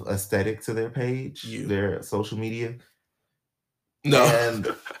type of aesthetic to their page, their social media. No.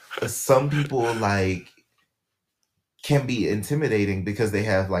 And some people like can be intimidating because they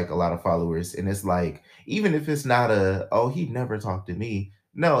have like a lot of followers, and it's like, even if it's not oh, he never talked to me.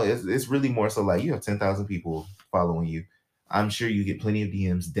 No, it's really more so like you have 10,000 people following you. I'm sure you get plenty of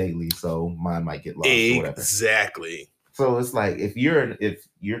DMs daily, so mine might get lost or whatever. Exactly. So it's like if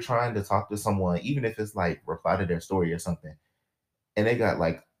you're trying to talk to someone, even if it's like reply to their story or something, and they got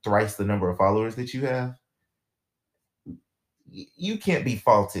like thrice the number of followers that you have, you can't be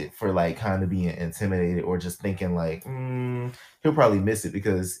faulted for like kind of being intimidated or just thinking like, he'll probably miss it,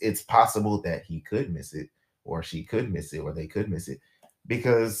 because it's possible that he could miss it, or she could miss it, or they could miss it,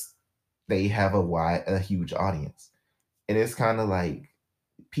 because they have a huge audience. And it's kind of like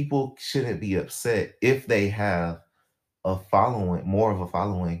people shouldn't be upset if they have a following, more of a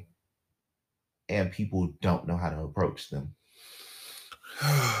following, and people don't know how to approach them.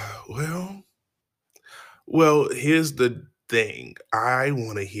 Well, here's the thing. I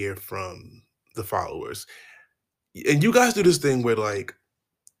want to hear from the followers. And you guys do this thing where like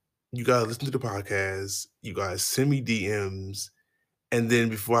you guys listen to the podcast, you guys send me DMs, and then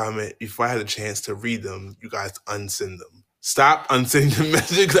before I had a chance to read them, you guys unsend them. Stop unsending the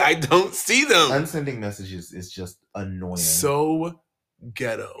messages. I don't see them. Unsending messages is just annoying. So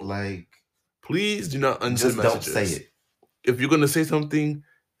ghetto. Like, please do not unsend just messages. Don't say it. If you're gonna say something,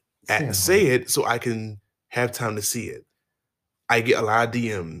 say it so I can have time to see it. I get a lot of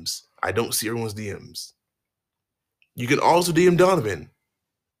DMs. I don't see everyone's DMs. You can also DM Donovan.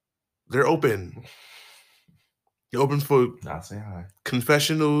 They're open. They're open for Not say hi.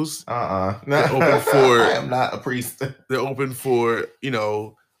 confessionals. They're open for. I am not a priest. They're open for,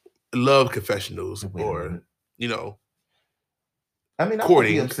 love confessionals or, I mean, I won't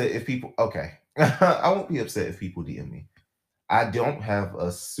be upset if people. Okay, I won't be upset if people DM me. I don't have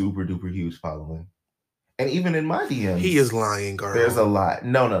a super duper huge following, and even in my DMs, he is lying, girl. There's a lot.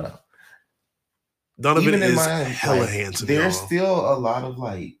 No. Donovan even is hella handsome. There's still a lot of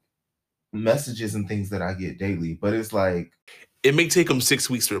like messages and things that I get daily, but it's like it may take him 6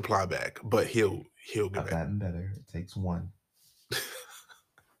 weeks to reply back, but he'll get back. I've gotten better. It takes one.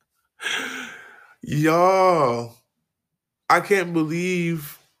 Y'all, I can't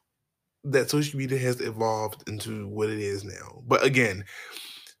believe that social media has evolved into what it is now. But again,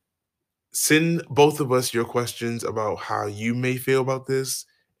 send both of us your questions about how you may feel about this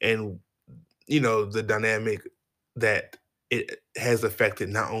and, the dynamic that it has affected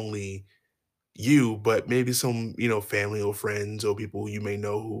not only you, but maybe some, family or friends or people you may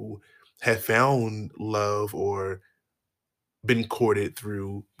know who have found love or been courted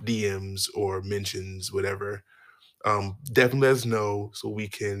through DMs or mentions, whatever. Definitely let us know so we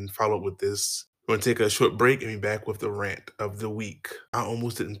can follow up with this. We're going to take a short break and be back with the rant of the week. I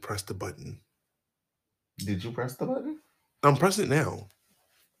almost didn't press the button. Did you press the button? I'm pressing it now.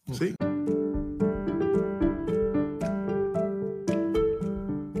 See?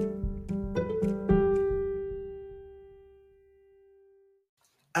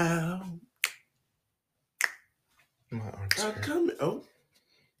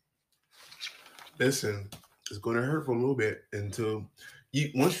 Listen, it's going to hurt for a little bit until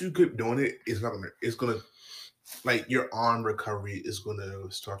once you keep doing it, it's going to, like, your arm recovery is going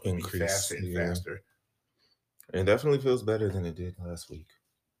to start to increase, be faster and faster. It definitely feels better than it did last week.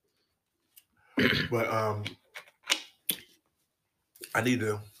 But I have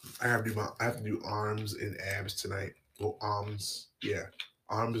to do arms and abs tonight. Well, arms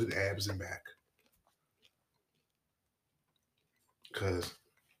and abs and back. Because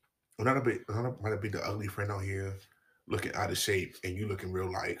I'm not gonna be the ugly friend out here looking out of shape and you looking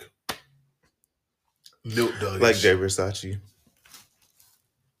real like Milk Duggish. Like Jay Versace.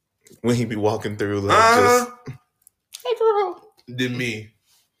 When he be walking through just hey girl. Did me.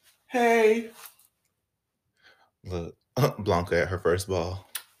 Hey. Look, Blanca at her first ball.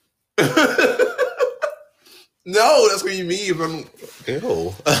 No, that's what you mean. If I'm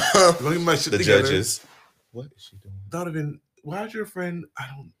ew. Look at my shit the together. Judges. What is she doing? Donovan, why's your friend?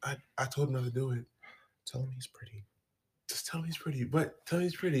 I told him not to do it. Tell him he's pretty. Just tell him he's pretty. But tell him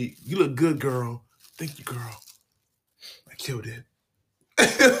he's pretty. You look good, girl. Thank you, girl. I killed it.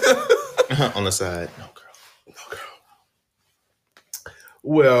 On the side. No, girl.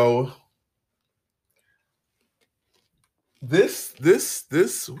 Well, this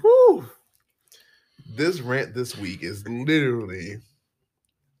rant this week is literally,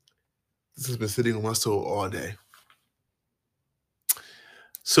 this has been sitting on my soul all day.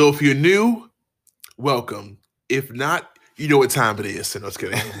 So if you're new, welcome. If not, you know what time it is. So no, just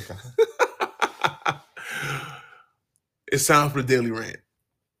kidding. It's time for the daily rant.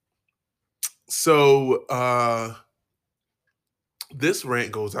 So this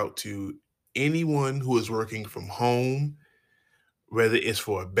rant goes out to anyone who is working from home, whether it's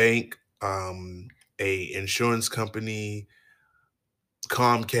for a bank, a insurance company,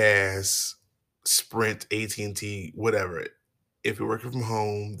 Comcast, Sprint, AT&T, whatever. If you're working from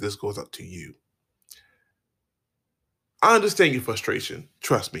home, this goes out to you. I understand your frustration.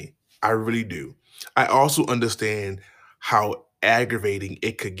 Trust me, I really do. I also understand how aggravating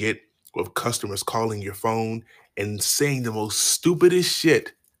it could get with customers calling your phone and saying the most stupidest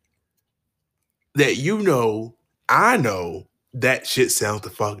shit that I know that shit sounds the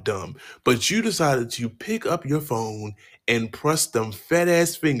fuck dumb. But you decided to pick up your phone and press them fat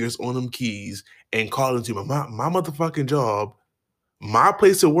ass fingers on them keys and call into my motherfucking job, my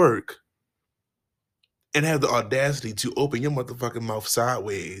place of work, and have the audacity to open your motherfucking mouth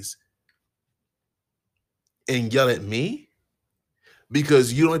sideways and yell at me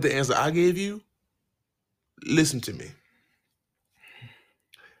because you don't like the answer I gave you. Listen to me.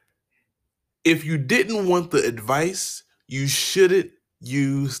 If you didn't want the advice, you shouldn't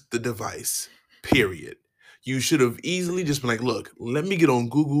use the device, period. You should have easily just been like, look, let me get on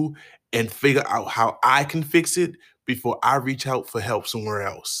Google and figure out how I can fix it before I reach out for help somewhere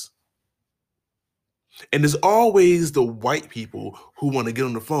else. And there's always the white people who want to get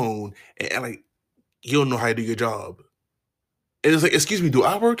on the phone and like, you don't know how to do your job. And it's like, excuse me, do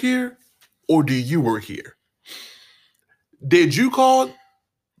I work here or do you work here? Did you call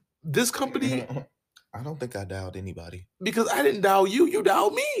this company? I don't think I dialed anybody. Because I didn't dial you. You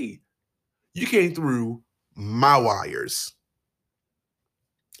dialed me. You came through my wires.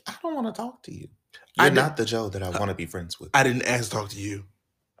 I don't want to talk to you. You're not the Joe that I want to be friends with. I didn't ask to talk to you.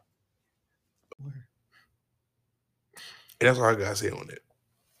 And that's all I gotta say on it.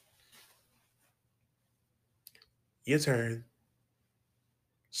 Your turn.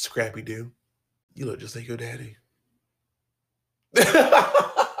 Scrappy Doo. You look just like your daddy.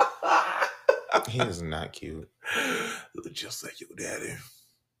 He is not cute. Look just like your daddy.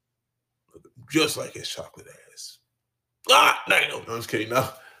 Look just like his chocolate ass. No, I'm just kidding. No.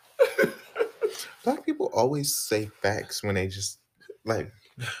 Black people always say facts when they just like,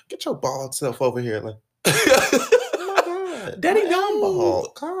 get your bald self over here. Like, oh my God, Daddy, no.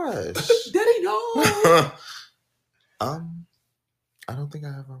 Bald. Gosh. Daddy, no. I don't think I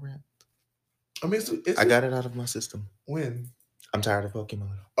have a rant. I mean, I got it out of my system. When? I'm tired of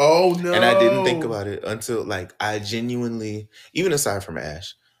Pokemon. Oh no! And I didn't think about it until like I genuinely, even aside from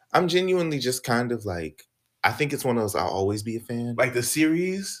Ash, I'm genuinely just kind of like, I think it's one of those I'll always be a fan. Like the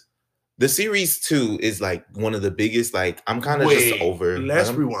series? The series 2 is like one of the biggest, like I'm kind of just over. Let's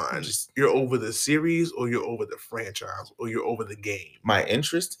rewind. You're over the series or you're over the franchise or you're over the game? My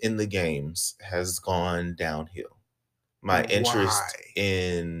interest in the games has gone downhill. My interest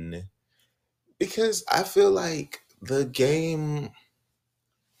in, because I feel like the game,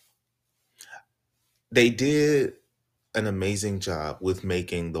 they did an amazing job with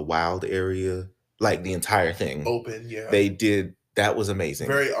making the wild area, like the entire thing open. Yeah, they did. That was amazing.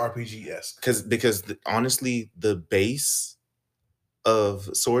 Very RPG-esque. Because honestly, the base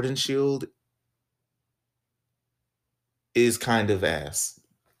of Sword and Shield is kind of ass.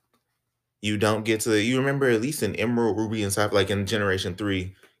 You don't get to, you remember at least in Emerald, Ruby, and Sapphire, like in Generation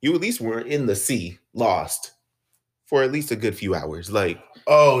 3, you at least were in the sea, lost, for at least a good few hours. Like,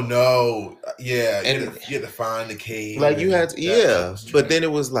 oh no. Yeah. And you had to find the cave. Like you had to, yeah. But then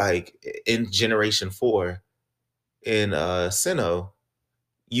it was like in Generation 4, in Sinnoh,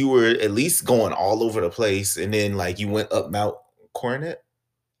 you were at least going all over the place, and then like you went up Mount Coronet.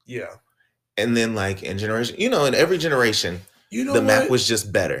 Yeah. And then like in Generation, in every generation, the map was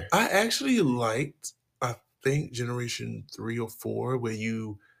just better. I actually liked, I think, Generation 3 or 4, where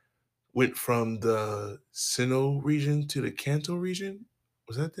you went from the Sinnoh region to the Kanto region.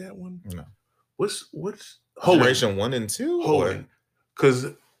 Was that one? No. What's Hoenn? Generation 1 and 2? Hoenn. Because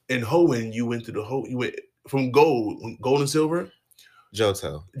in Hoenn, you went from gold and silver.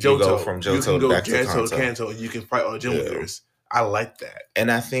 Johto. You go from Johto back to Kanto, and you can fight all gym leaders. I like that. And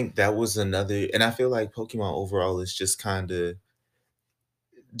I think that was another, and I feel like Pokemon overall is just kind of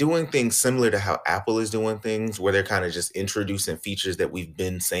doing things similar to how Apple is doing things, where they're kind of just introducing features that we've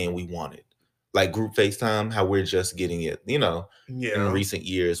been saying we wanted. Like group FaceTime, how we're just getting it, in recent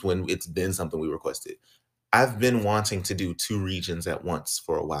years when it's been something we requested. I've been wanting to do 2 regions at once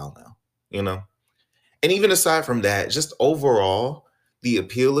for a while now, And even aside from that, just overall, the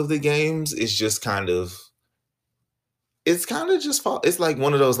appeal of the games is just it's like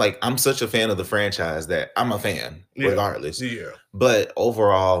one of those, like, I'm such a fan of the franchise that I'm a fan regardless. Yeah. But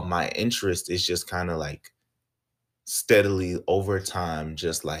overall, my interest is just kind of like steadily over time,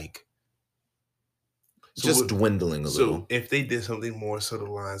 just like dwindling a little. So if they did something more sort of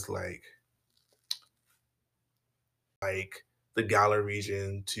lines like the Galar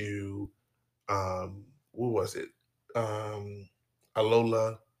region to what was it?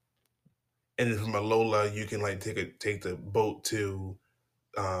 Alola. And then from Alola, you can like take the boat to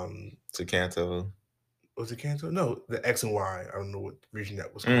Kanto. Was it Kanto? No, the X and Y. I don't know what region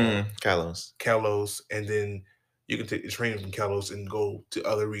that was called. Kalos, and then you can take the train from Kalos and go to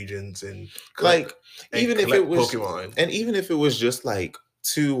other regions and even if it was Pokemon. And even if it was just like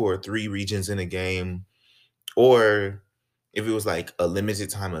 2 or 3 regions in a game, or if it was like a limited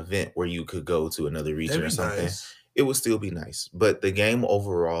time event where you could go to another region or something, it would still be nice. But the game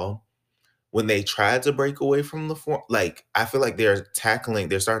overall, when they tried to break away from the form, like I feel like they're starting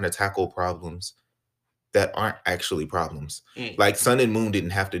to tackle problems that aren't actually problems. Like Sun and Moon didn't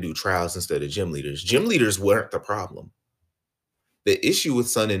have to do trials instead of gym leaders. Gym leaders weren't the problem. The issue with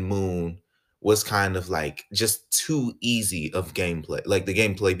Sun and Moon was kind of like just too easy of gameplay, like the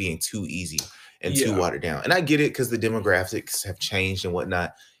gameplay being too easy and too watered down. And I get it because the demographics have changed and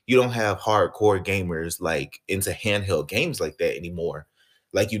whatnot. You don't have hardcore gamers like into handheld games like that anymore,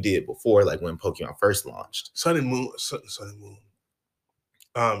 like you did before, like when Pokemon first launched. Sun and Moon.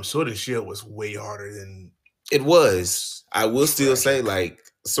 Sword and Shield was way harder than it was. I will still say, like,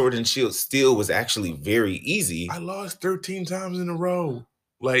 Sword and Shield still was actually very easy. I lost 13 times in a row.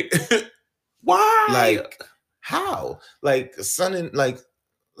 Like, why? Like, how? Like Sun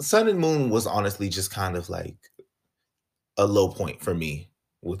and Moon was honestly just kind of like a low point for me.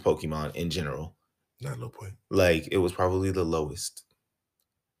 with Pokemon in general. Not low point. Like, it was probably the lowest.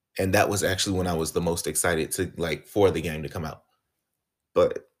 And that was actually when I was the most excited to, like, for the game to come out.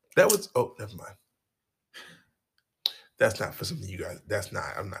 But that was, oh, never mind. That's not for something you guys, that's not,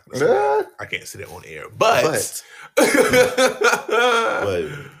 I'm not going to say that. I can't say that on air.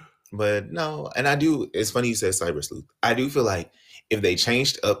 But no, and I do, it's funny you said Cyber Sleuth. I do feel like if they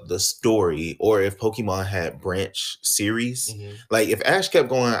changed up the story, or if Pokemon had branch series, like if Ash kept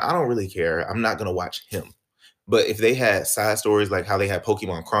going, I don't really care. I'm not going to watch him. But if they had side stories like how they had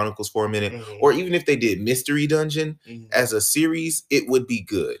Pokemon Chronicles for a minute, or even if they did Mystery Dungeon as a series, it would be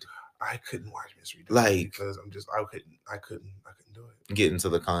good. I couldn't watch Mystery Dungeon because I couldn't do it. Get into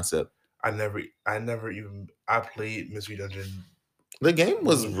the concept. I played Mystery Dungeon. The game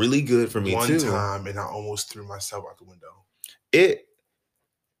was really good for me one time, and I almost threw myself out the window. It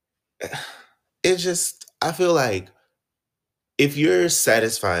just, I feel like if you're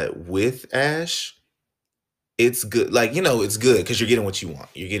satisfied with Ash, it's good. Like, it's good because you're getting what you want.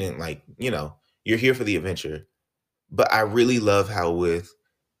 You're getting, like, you're here for the adventure. But I really love how and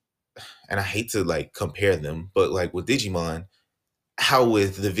I hate to, like, compare them, but, like, with Digimon, how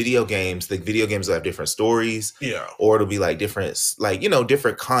with the video games will have different stories. Yeah. Or it'll be, like, different, like,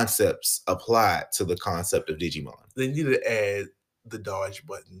 different concepts applied to the concept of Digimon. They need to add the dodge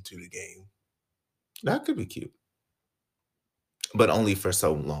button to the game. That could be cute. But only for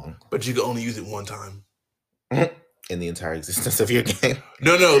so long. But you can only use it one time. In the entire existence of your game.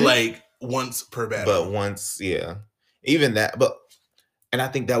 No, like once per battle. But once, yeah. Even that, and I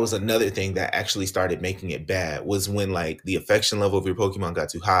think that was another thing that actually started making it bad, was when, like, the affection level of your Pokemon got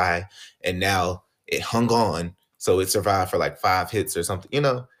too high, and now it hung on, so it survived for like 5 hits or something,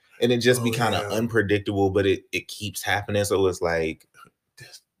 and it just be kind of unpredictable, but it keeps happening. So it's like,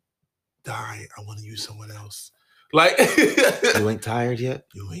 just die. I want to use someone else. Like, you ain't tired yet?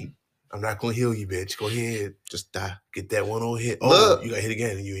 You ain't. I'm not going to heal you, bitch. Go ahead. Just die. Get that one old hit. Oh, you got hit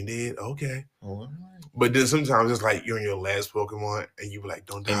again and you ain't dead? Okay. All right. But then sometimes it's like you're in your last Pokemon and you be like,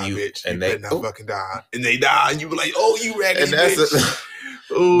 don't die, bitch. And they better not fucking die. And they die and you be like, oh, you raggedy bitch.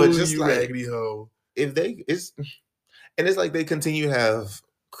 But just you raggedy hoe. It's like they continue to have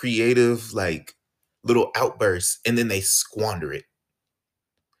creative, like, little outbursts, and then they squander it.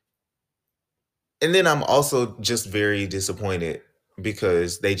 And then I'm also just very disappointed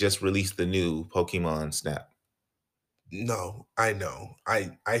because they just released the new Pokemon Snap. No, I know.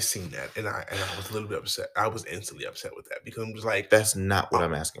 I seen that, and I was a little bit upset. I was instantly upset with that because I'm just like, that's not what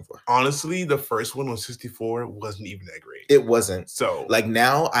I'm asking for. Honestly, the first one on 64 wasn't even that great. It wasn't. So, like,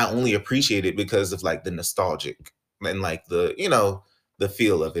 now I only appreciate it because of, like, the nostalgic and, like, the the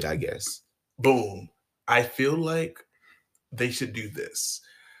feel of it, I guess. Boom. I feel like they should do this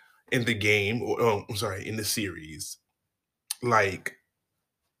in the game, or in the series. Like,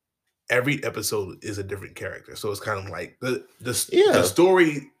 every episode is a different character, so it's kind of like the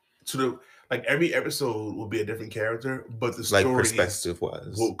story to the, like, every episode will be a different character, but the story, like, perspective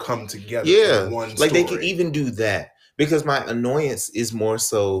wise, will come together. Yeah, in one like story. They can even do that, because my annoyance is more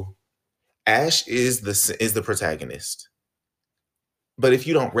so Ash is the protagonist, but if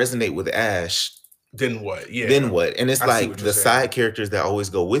you don't resonate with Ash, then what? Yeah, then what? And it's like the side characters that always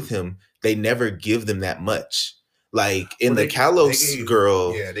go with him, they never give them that much. Like, in the Kalos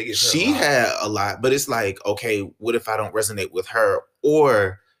girl, she had a lot, but it's like, okay, what if I don't resonate with her?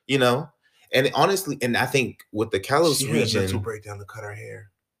 Or, and honestly, and I think with the Kalos region, she had a mental breakdown to cut her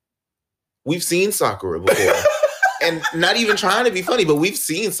hair. We've seen Sakura before. And not even trying to be funny, but we've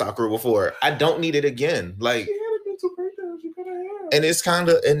seen Sakura before. I don't need it again. Like, she had a mental breakdown, she cut her hair. And it's kind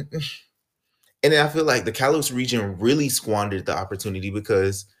of, and I feel like the Kalos region really squandered the opportunity,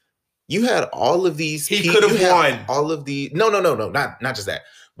 because you had all of these. He could have won all of the. No, not just that.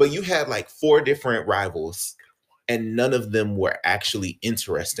 But you had like 4 different rivals, and none of them were actually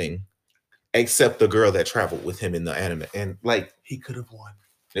interesting, except the girl that traveled with him in the anime. And, like, he could have won.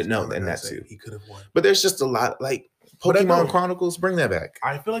 No, and that too. He could have won. But there's just a lot, like, Pokemon Chronicles. Bring that back.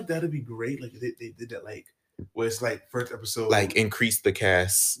 I feel like that'd be great. Like, they did that, like, where it's like first episode, like, increase the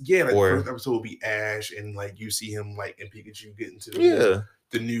cast. Yeah, like, first episode will be Ash, and, like, you see him, like, and Pikachu get into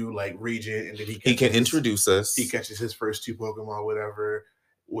the new, like, region, and then he can introduce us. He catches his first 2 Pokemon, whatever,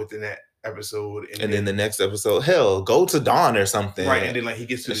 within that episode, and then the next episode, hell, go to Dawn or something, right? And then, like, he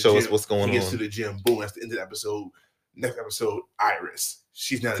gets to show us what's going on. He gets to the gym. Boom! That's the end of the episode. Next episode, Iris.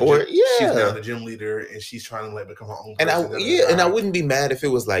 She's now the gym leader, and she's trying to, like, become her own person. And I wouldn't be mad if it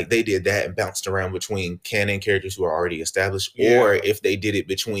was like they did that and bounced around between canon characters who are already established, or if they did it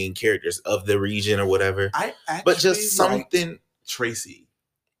between characters of the region or whatever. But just something. Tracy.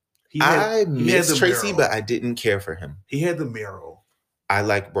 I miss Tracy, but I didn't care for him. He had the Meryl. I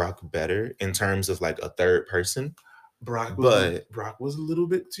like Brock better in terms of like a third person. Brock was a little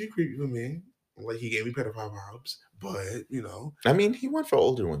bit too creepy for me. Like he gave me pedophile vibes, but you know, I mean, he went for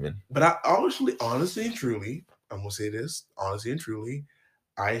older women. But I honestly and truly, I'm gonna say this, honestly and truly,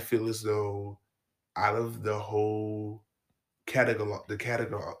 I feel as though out of the whole catalog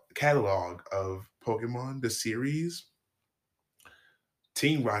of Pokemon, the series,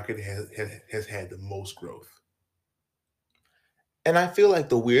 Team Rocket has had the most growth. And I feel like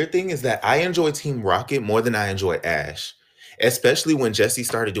the weird thing is that I enjoy Team Rocket more than I enjoy Ash, especially when Jesse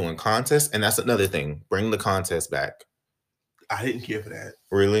started doing contests. And that's another thing. Bring the contest back. I didn't care for that.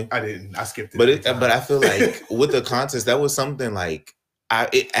 Really? I didn't. I skipped it. But I feel like with the contest, that was something like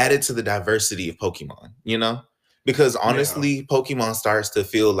it added to the diversity of Pokemon, you know? Because honestly, Pokemon starts to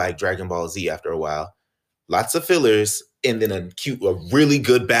feel like Dragon Ball Z after a while. Lots of fillers, and then a really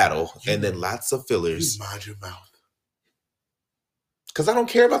good battle, and then lots of fillers. You mind your mouth. Because I don't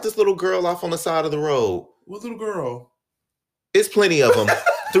care about this little girl off on the side of the road. What little girl? It's plenty of them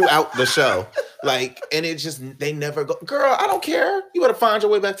throughout the show. Like, and it just, they never go, girl, I don't care. You better find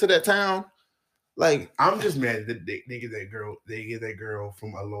your way back to that town. Like, I'm just mad that they get that girl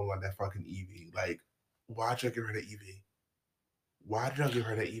from Alola, that fucking Eevee. Like, why'd y'all give her that Eevee? Why'd y'all give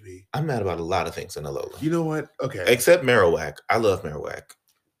her that Eevee? I'm mad about a lot of things in Alola. You know what? Okay. Except Marowak. I love Marowak.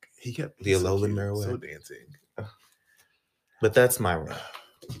 He kept the Alolan Marowak. So dancing. But that's my rant.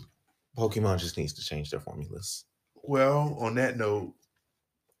 Pokemon just needs to change their formulas. Well, on that note,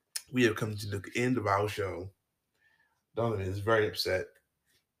 we have come to the end of our show. Donovan is very upset.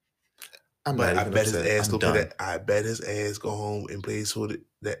 I bet his ass go home and play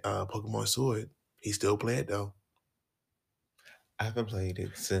that Pokemon Sword. He still playing though. I haven't played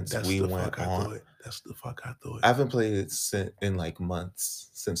it since we went on. That's the fuck I thought. I haven't played it in like months,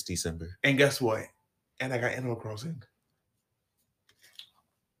 since December. And guess what? And I got Animal Crossing.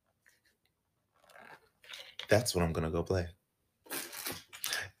 That's what I'm gonna go play.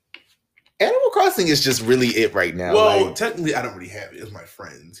 Animal Crossing is just really it right now. Well, technically, I don't really have it. It's my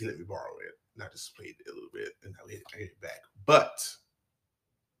friends. He let me borrow it. And I just played it a little bit, and now I get it back. But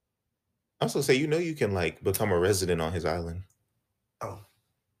I was gonna say, you can like become a resident on his island. Oh.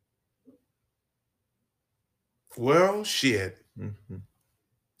 Well, shit. Mm-hmm.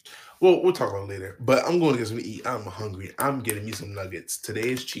 Well, we'll talk about it later. But I'm going to get something to eat. I'm hungry. I'm getting me some nuggets. Today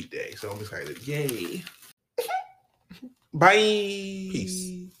is cheat day, so I'm excited. Yay. Bye.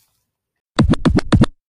 Peace.